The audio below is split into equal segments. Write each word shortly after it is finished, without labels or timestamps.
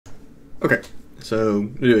Okay, so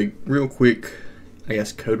do a real quick,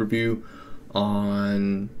 code review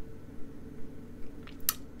on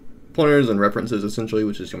pointers and references essentially,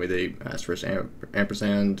 which is going to be the asterisk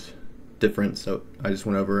ampersand difference. So I just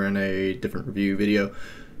went over in a different review video.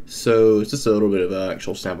 So it's just a little bit of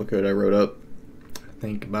actual sample code I wrote up, I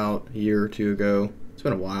think about a year or two ago. It's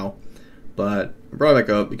been a while, but I brought it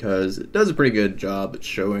back up because it does a pretty good job at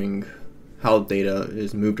showing how data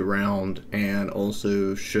is moved around and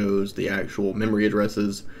also shows the actual memory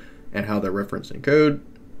addresses and how they're referenced in code.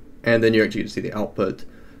 And then you actually get to see the output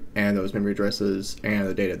and those memory addresses and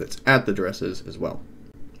the data that's at the addresses as well.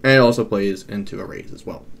 And it also plays into arrays as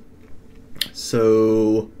well.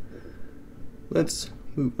 So let's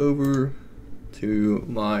move over to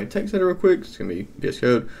my text editor real quick. It's going to be VS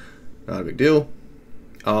Code, not a big deal.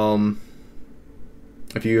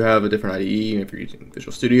 If you have a different IDE, if you're using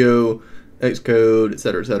Visual Studio, Xcode,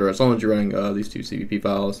 etc., as long as you're running these two CVP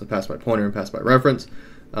files, the pass by pointer and pass by reference,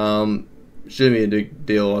 shouldn't be a big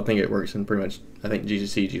deal. I think it works in pretty much,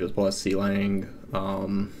 GCC, G++, CLang,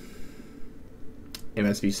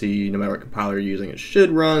 MSVC, no matter what compiler you're using, it should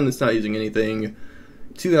run. It's not using anything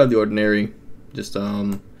too out of the ordinary. Just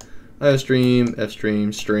iostream,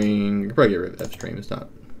 fstream, string. You can probably get rid of fstream. It's not,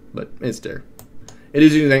 but it's there. It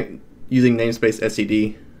is using namespace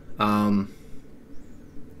SCD.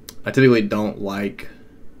 I typically don't like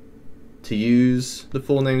to use the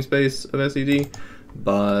full namespace of SCD,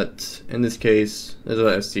 but in this case, there's a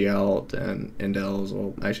STL and indels.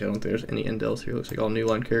 Well, actually, I don't think there's any indels here. It looks like all new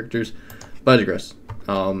line characters, but I digress.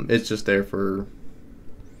 It's just there for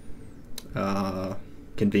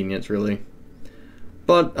convenience, really.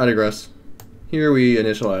 But I digress. Here we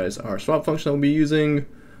initialize our swap function that we'll be using.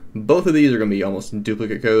 Both of these are going to be almost in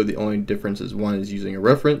duplicate code. The only difference is one is using a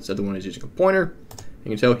reference, the other one is using a pointer. You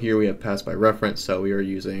can tell here we have pass by reference, so we are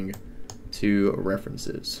using two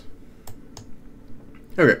references.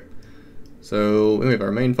 Okay, so we have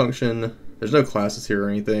our main function. There's no classes here or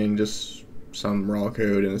anything, just some raw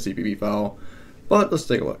code in a CPP file. But let's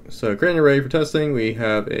take a look. So create an array for testing. We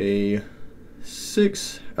have a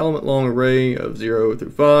 6 element long array of 0 through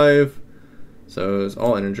 5. So it's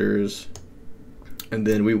all integers. And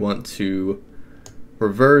then we want to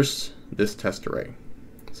reverse this test array.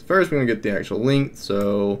 So first we're going to get the actual length.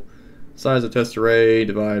 So size of test array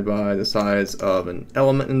divided by the size of an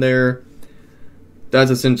element in there. That's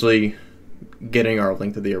essentially getting our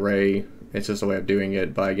length of the array. It's just a way of doing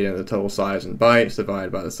it by getting the total size in bytes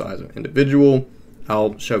divided by the size of an individual.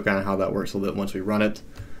 I'll show kind of how that works a little bit once we run it.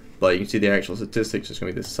 But you can see the actual statistics is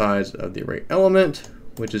going to be the size of the array element,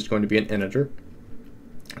 which is going to be an integer.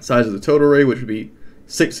 Size of the total array, which would be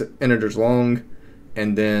 6 integers long,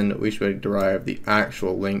 and then we should derive the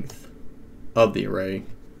actual length of the array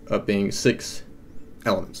of being 6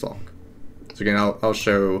 elements long. So again, I'll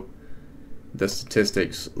show the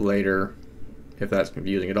statistics later if that's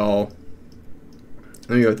confusing at all.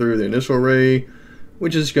 Then we go through the initial array,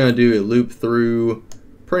 which is going to do a loop through,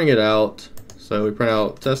 printing it out. So we print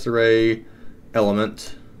out test array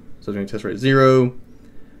element, so it's going to test array 0,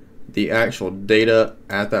 the actual data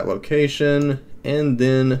at that location, and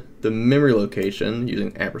then the memory location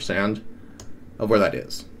using ampersand of where that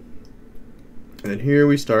is. And then here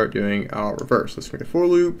we start doing our reverse. Let's make a for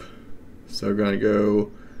loop. So we're going to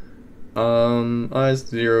go I is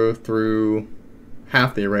 0 through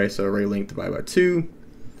half the array, so array length divided by 2.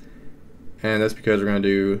 And that's because we're going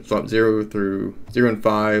to do swap 0 through 0 and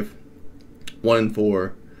 5, 1 and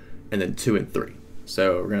 4, and then 2 and 3.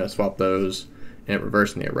 So we're going to swap those and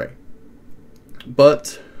reverse in the array.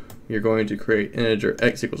 But you're going to create integer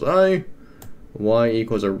x equals I, y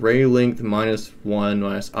equals array length minus 1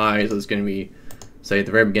 minus I. So it's going to be, say at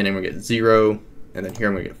the very beginning we get 0, and then here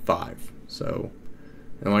I'm going to get 5. So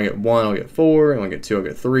and when I get 1, I'll get 4, and when I get 2, I'll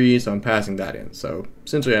get 3. So I'm passing that in. So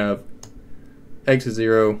essentially I have x is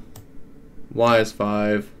 0, y is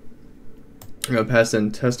 5. I'm going to pass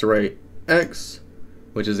in test array x,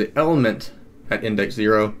 which is the element at index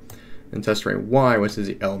 0, and test array y, which is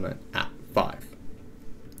the element at 5.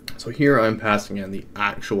 So here I'm passing in the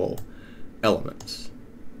actual elements.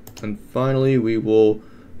 And finally we will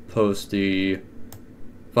post the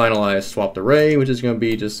finalized swapped array, which is going to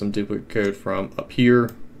be just some duplicate code from up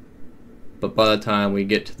here. But by the time we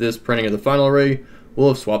get to this printing of the final array, we'll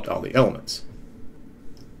have swapped all the elements.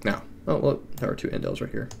 Now, oh look, there are 2 indels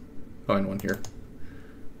right here. Oh, and 1 here.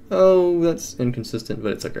 Oh, that's inconsistent,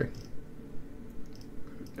 but it's okay.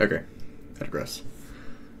 Okay, I digress.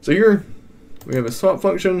 So here we have a swap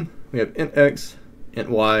function. We have int x, int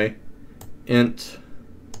y, int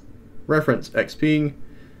reference xp,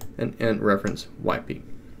 and int reference yp.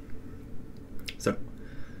 So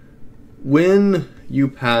when you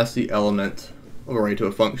pass the element of array to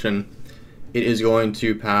a function, it is going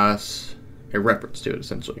to pass a reference to it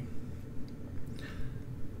essentially.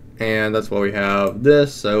 And that's why we have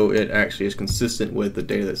this, so it actually is consistent with the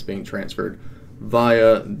data that's being transferred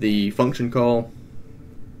via the function call.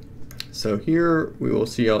 So here we will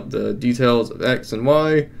see out the details of x and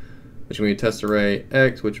y, which will be test array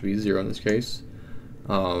x, which would be 0 in this case,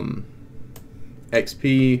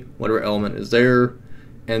 xp, whatever element is there,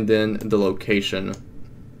 and then the location.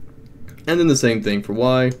 And then the same thing for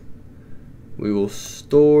y. We will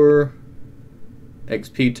store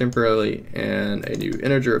xp temporarily and a new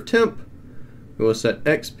integer of temp. We will set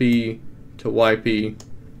xp to yp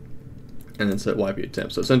and then set yp to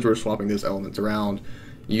temp. So essentially we're swapping those elements around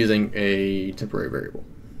using a temporary variable.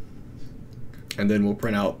 And then we'll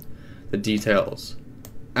print out the details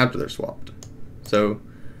after they're swapped. So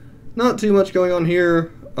not too much going on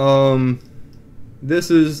here.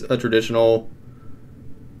 This is a traditional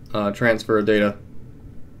transfer of data.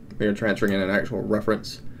 We are transferring in an actual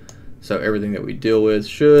reference. So everything that we deal with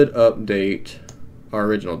should update our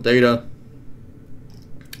original data.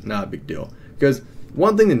 Not a big deal. Because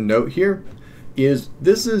one thing to note here is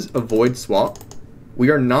this is a void swap. We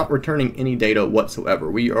are not returning any data whatsoever.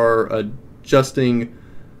 We are adjusting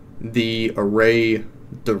the array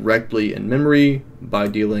directly in memory by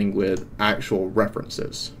dealing with actual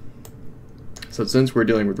references. So since we're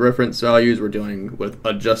dealing with reference values, we're dealing with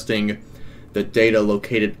adjusting the data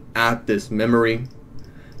located at this memory.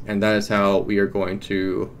 And that is how we are going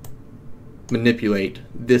to manipulate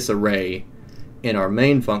this array in our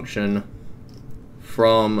main function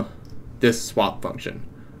from this swap function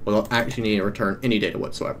without actually needing to return any data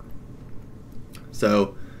whatsoever.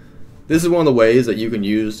 So this is one of the ways that you can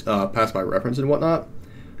use pass by reference and whatnot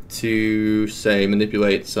to, say,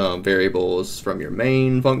 manipulate some variables from your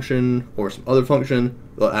main function or some other function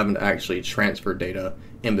without having to actually transfer data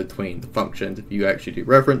in between the functions. If you actually do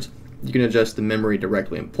reference, you can adjust the memory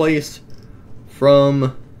directly in place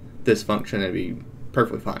from this function and it'd be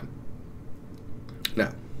perfectly fine.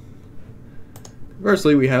 Now,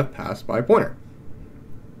 conversely, we have pass by pointer.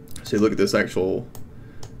 So you look at this actual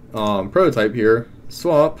prototype here.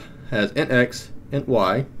 Swap has int x, int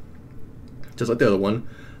y, just like the other one,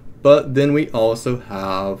 but then we also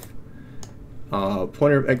have a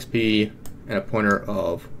pointer of xp and a pointer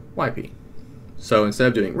of yp. So instead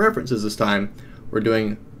of doing references this time, we're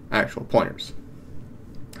doing actual pointers.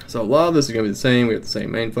 So a lot of this is going to be the same. We have the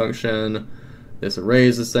same main function. This array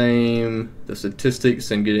is the same. The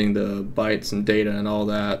statistics and getting the bytes and data and all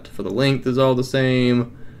that for the length is all the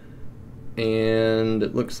same. And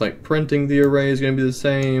it looks like printing the array is going to be the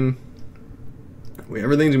same.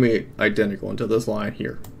 Everything's going to be identical until this line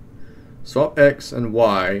here. Swap x and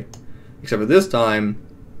y, except for this time,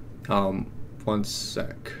 one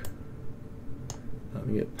sec. Let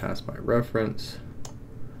me get passed by reference.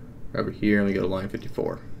 Over here, and we go to line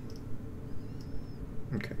 54.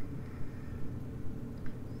 Okay.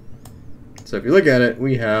 So if you look at it,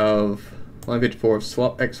 we have line 54,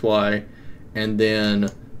 swap xy, and then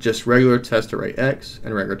just regular test array x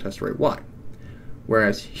and regular test array y.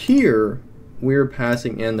 Whereas here, we're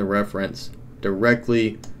passing in the reference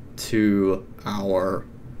directly to our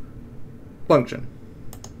function.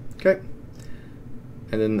 Okay?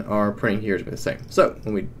 And then our printing here is going to be the same. So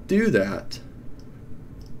when we do that,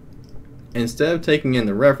 instead of taking in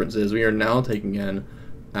the references, we are now taking in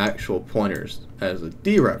actual pointers as a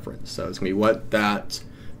dereference. So it's going to be what that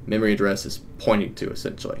memory address is pointing to,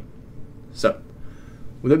 essentially. So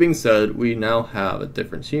with that being said, we now have a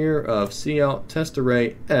difference here of cout test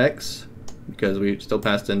array x, because we still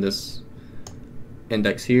passed in this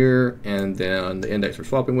index here, and then the index we're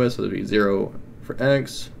swapping with, so it'll be 0 for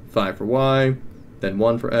x, 5 for y, then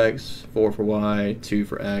 1 for x, 4 for y, 2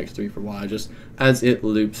 for x, 3 for y, just as it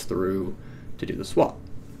loops through to do the swap.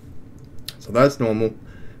 So that's normal,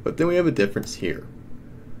 but then we have a difference here,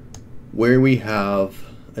 where we have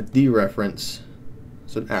a dereference,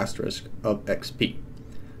 so an asterisk, of xp.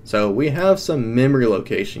 So we have some memory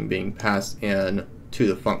location being passed in to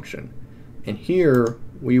the function, and here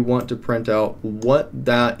we want to print out what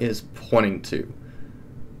that is pointing to,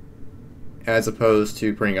 as opposed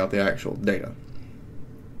to printing out the actual data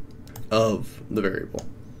of the variable.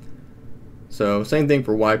 So same thing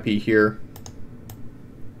for yp here.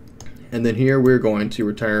 And then here we're going to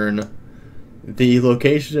return the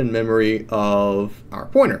location in memory of our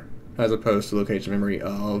pointer, as opposed to location memory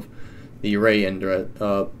of the array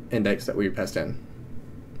index that we passed in.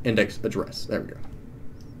 Index address, there we go.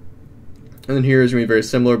 And then here is going to be very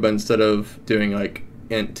similar, but instead of doing like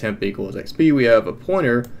int temp equals xp, we have a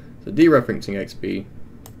pointer, so dereferencing xp,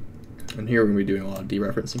 And here we're going to be doing a lot of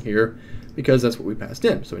dereferencing here because that's what we passed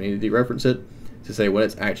in. So we need to dereference it to say what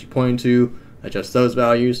it's actually pointing to, adjust those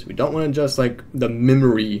values. We don't want to adjust like the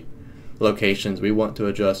memory locations. We want to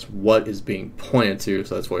adjust what is being pointed to,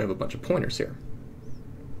 so that's why we have a bunch of pointers here.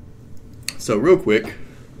 So real quick,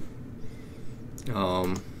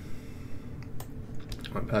 I'm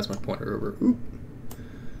going to pass my pointer over.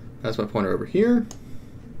 Pass my pointer over here.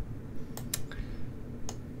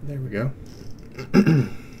 There we go.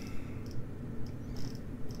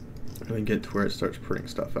 Let me get to where it starts printing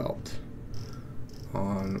stuff out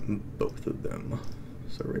on both of them.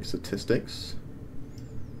 So array statistics.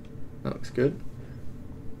 That looks good.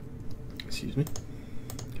 Excuse me.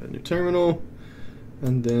 Got a new terminal.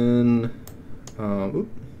 And then, my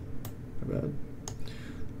bad.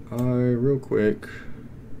 Real quick.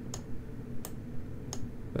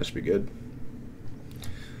 That should be good.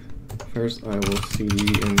 First, I will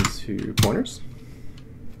cd into pointers.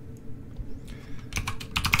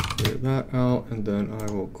 Clear that out, and then I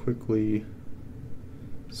will quickly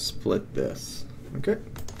split this. Okay.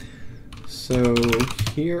 So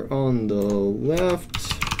here on the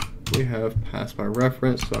left, we have pass by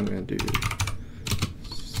reference. So I'm going to do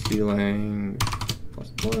clang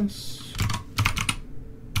plus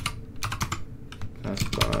pass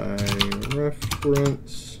by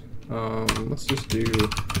reference. Let's just do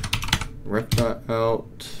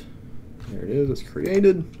ref.out. There it is, it's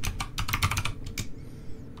created.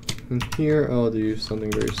 And here I'll do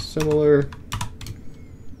something very similar.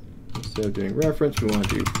 Instead of doing reference, we want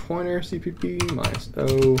to do pointer cpp minus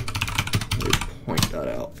o. Point that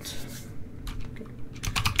out. Okay.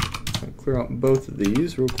 I'll clear out both of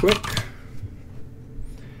these real quick.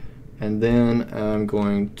 And then I'm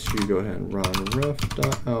going to go ahead and run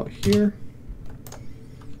ref.out here.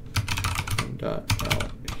 And .out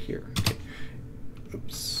here. Okay.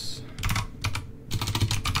 Oops.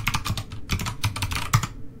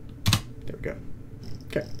 There we go.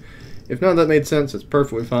 Okay. If none of that made sense, it's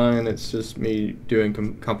perfectly fine. It's just me doing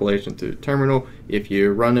compilation through terminal. If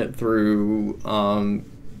you run it through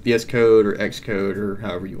VS Code or Xcode or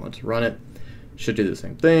however you want to run it, should do the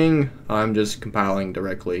same thing. I'm just compiling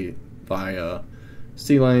directly via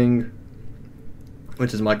clang,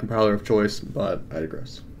 which is my compiler of choice, but I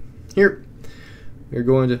digress. Here, we're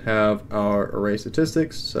going to have our array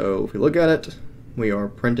statistics. So if we look at it, we are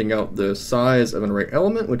printing out the size of an array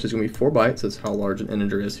element, which is going to be 4 bytes. That's how large an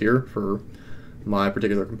integer is here for my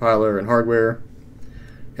particular compiler and hardware.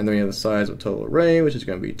 And then we have the size of a total array, which is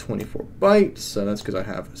going to be 24 bytes. So that's because I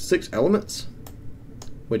have 6 elements,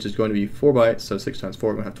 which is going to be 4 bytes. So 6 times 4,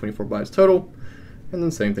 we're going to have 24 bytes total. And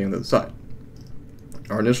then same thing on the other side.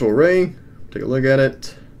 Our initial array, take a look at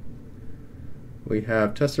it. We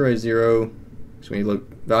have test array 0, so we look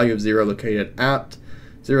value of 0 located at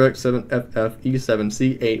 0x7ff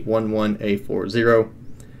e7c811a40.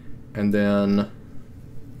 And then,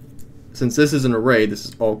 since this is an array, this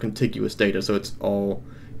is all contiguous data, so it's all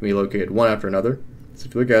going to be located one after another. So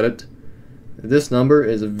if you look at it, this number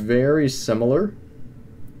is very similar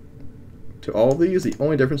to all of these. The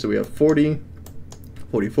only difference is we have 40,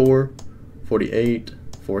 44, 48,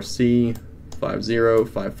 4c, 50,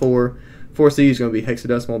 54. 4c is going to be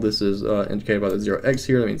hexadecimal. This is indicated by the 0x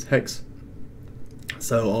here. That means hex.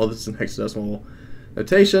 So all this is in hexadecimal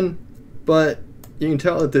notation, but you can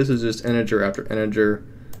tell that this is just integer after integer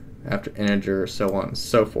after integer, so on and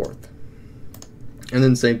so forth. And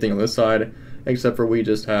then same thing on this side, except for we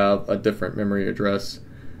just have a different memory address,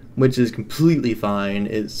 which is completely fine.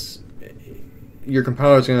 It's your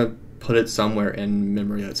compiler is going to put it somewhere in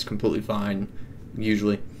memory. That's completely fine,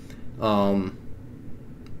 usually. But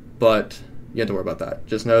you have to worry about that.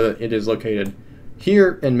 Just know that it is located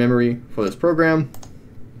here in memory for this program.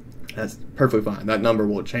 That's perfectly fine. That number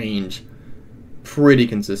will change pretty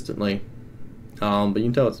consistently. But you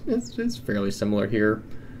can tell it's fairly similar here,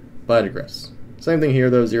 but I digress. Same thing here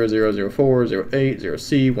though, 0004, 08,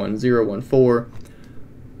 0C, 10, 14.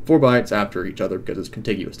 4 bytes after each other because it's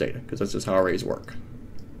contiguous data, because that's just how arrays work.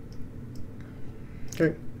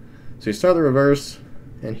 Okay, so you start the reverse,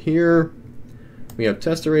 and here we have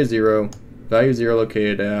test array 0, value 0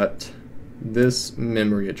 located at this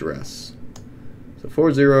memory address. So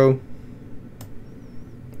 40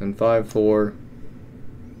 and 54,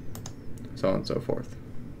 so on and so forth.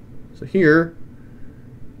 So here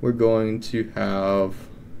we're going to have,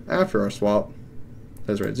 after our swap,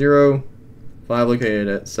 test array 0, 5 located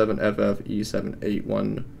at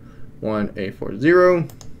 7ff e78111a40.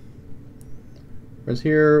 Whereas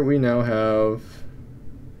here we now have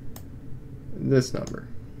this number.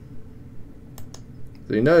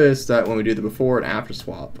 So you notice that when we do the before and after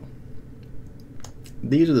swap,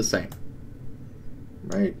 these are the same,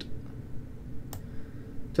 right?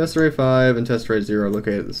 test array 5 and test array 0 are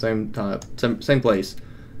located at the same time, same place,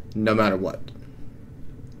 no matter what,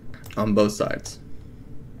 on both sides.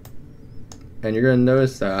 And you're going to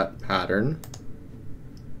notice that pattern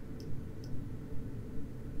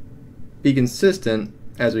be consistent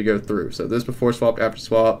as we go through. So this before swap, after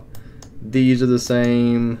swap, these are the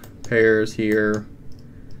same pairs here.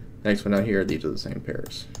 Next one out here, these are the same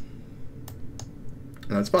pairs.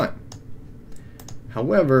 And that's fine.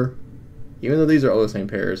 However, even though these are all the same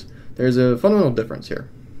pairs, there's a fundamental difference here.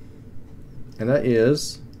 And that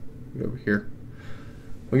is, over here,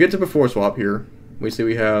 when we get to before swap here, we see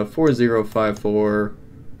we have 4054,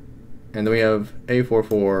 and then we have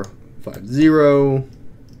A4450, and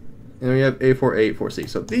then we have A484C.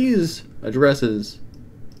 So these addresses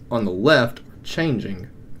on the left are changing,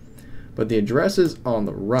 but the addresses on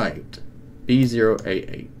the right,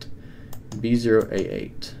 B0A8,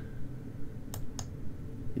 B0A8,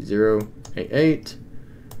 B0A8,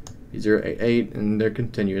 B0A8, and they're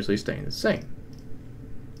continuously staying the same.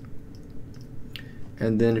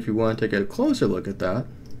 And then if you want to take a closer look at that,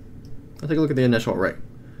 let's take a look at the initial array.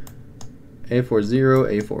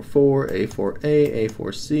 A40, A44, A4A,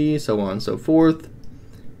 A4C, so on and so forth.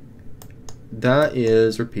 That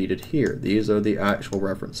is repeated here. These are the actual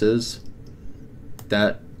references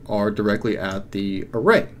that are directly at the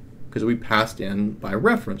array, because we passed in by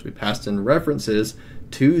reference. We passed in references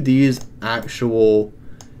to these actual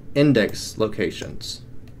index locations,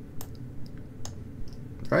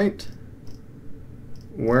 right?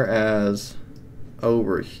 Whereas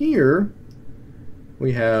over here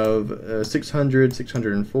we have 600,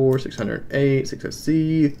 604, 608,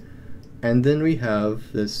 6C, and then we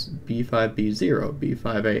have this B5B0,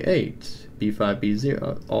 B5A8,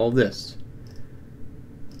 B5B0, all this.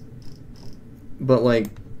 But like,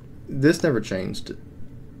 this never changed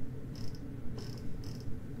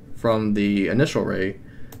from the initial array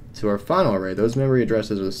to our final array. Those memory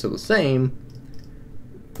addresses are still the same,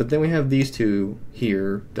 but then we have these two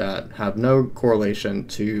here that have no correlation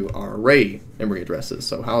to our array memory addresses.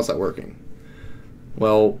 So how's that working?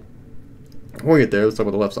 Well, before we get there, let's talk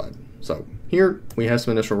about the left side. So here we have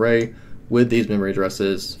some initial array with these memory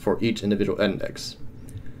addresses for each individual index.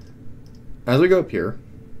 As we go up here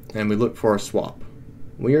and we look for a swap,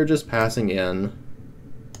 we are just passing in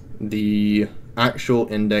the actual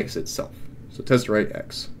index itself. So test array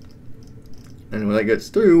X. And when that gets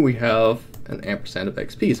through, we have an ampersand of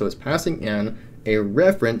XP. So it's passing in a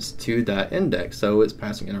reference to that index. So it's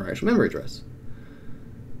passing in our actual memory address.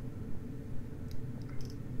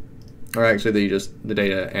 Or actually, the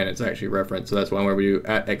data, and it's actually referenced. So that's why when we do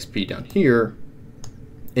at XP down here,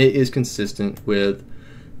 it is consistent with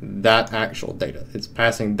that actual data. It's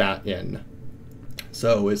passing that in.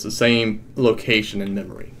 So it's the same location in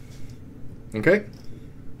memory. Okay?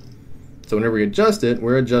 So whenever we adjust it,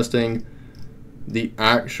 we're adjusting the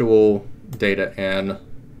actual data and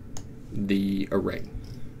the array.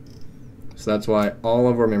 So that's why all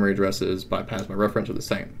of our memory addresses by pass by reference are the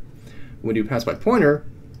same. When we do pass by pointer,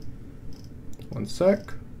 one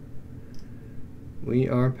sec, we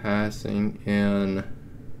are passing in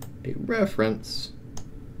a reference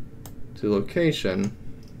to location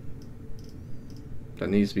that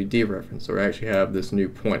needs to be dereferenced. So we actually have this new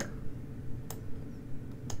pointer.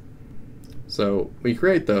 So we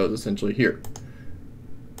create those essentially here.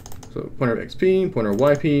 So pointer of XP, pointer of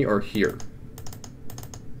YP are here.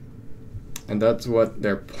 And that's what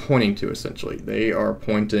they're pointing to essentially. They are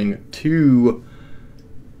pointing to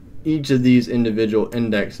each of these individual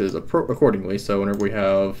indexes accordingly. So whenever we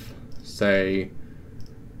have, say,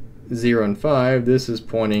 0 and 5, this is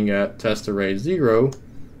pointing at test array 0.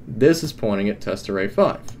 This is pointing at test array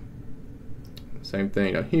 5. Same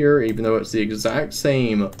thing down here, even though it's the exact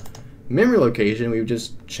same memory location, we've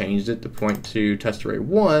just changed it to point to test array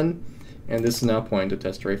 1, and this is now pointing to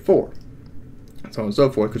test array 4. So on and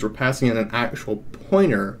so forth, because we're passing in an actual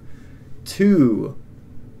pointer to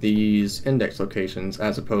these index locations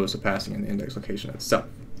as opposed to passing in the index location itself.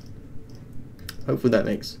 Hopefully that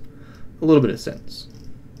makes a little bit of sense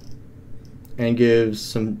and gives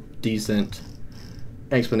some decent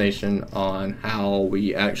explanation on how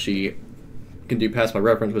we actually can do pass by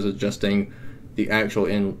reference, which is adjusting the actual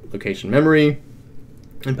in location memory,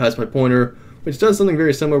 and pass by pointer, which does something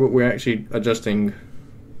very similar, but we're actually adjusting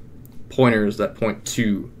pointers that point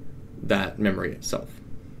to that memory itself.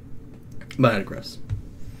 But I digress.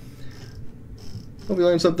 Hope you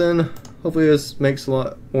learned something. Hopefully this makes a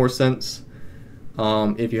lot more sense.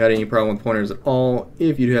 If you had any problem with pointers at all,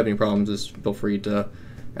 if you do have any problems, just feel free to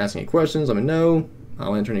ask any questions. Let me know.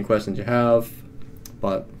 I'll answer any questions you have.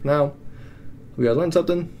 But for now, hope you guys learned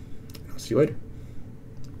something. I'll see you later.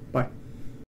 Bye.